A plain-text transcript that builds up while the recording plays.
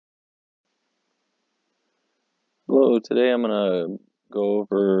Hello, today I'm going to go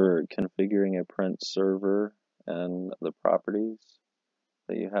over configuring a print server and the properties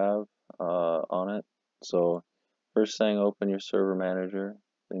that you have on it. So first thing, open your server manager,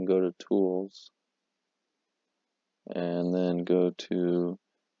 then go to tools, and then go to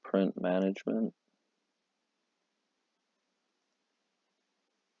print management.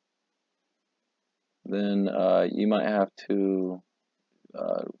 Then you might have to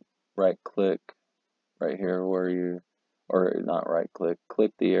right click right here where you, or not right click, click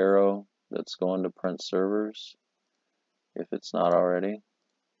the arrow that's going to print servers if it's not already,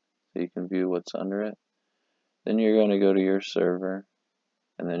 so you can view what's under it. Then you're going to go to your server,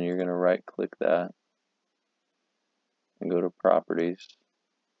 and then you're going to right click that and go to properties.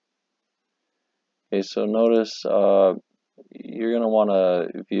 Okay, so notice you're going to want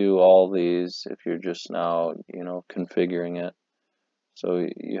to view all these if you're just now, configuring it. So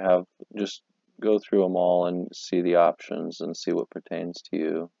you have, just go through them all and see the options and see what pertains to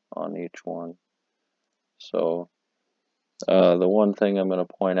you on each one. So the one thing I'm going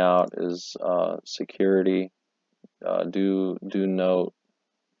to point out is security. Do note,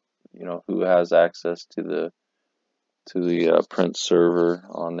 who has access to the print server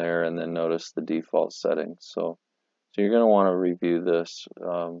on there, and then notice the default settings. So you're going to want to review this,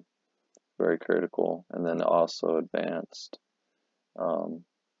 very critical, and then also advanced.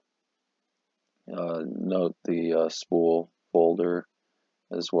 Note the spool folder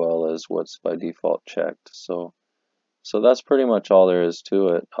as well as what's by default checked. So that's pretty much all there is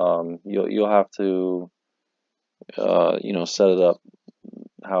to it. You'll have to set it up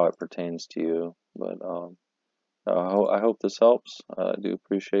how it pertains to you, but I hope this helps. I do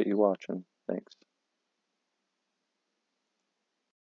appreciate you watching. Thanks.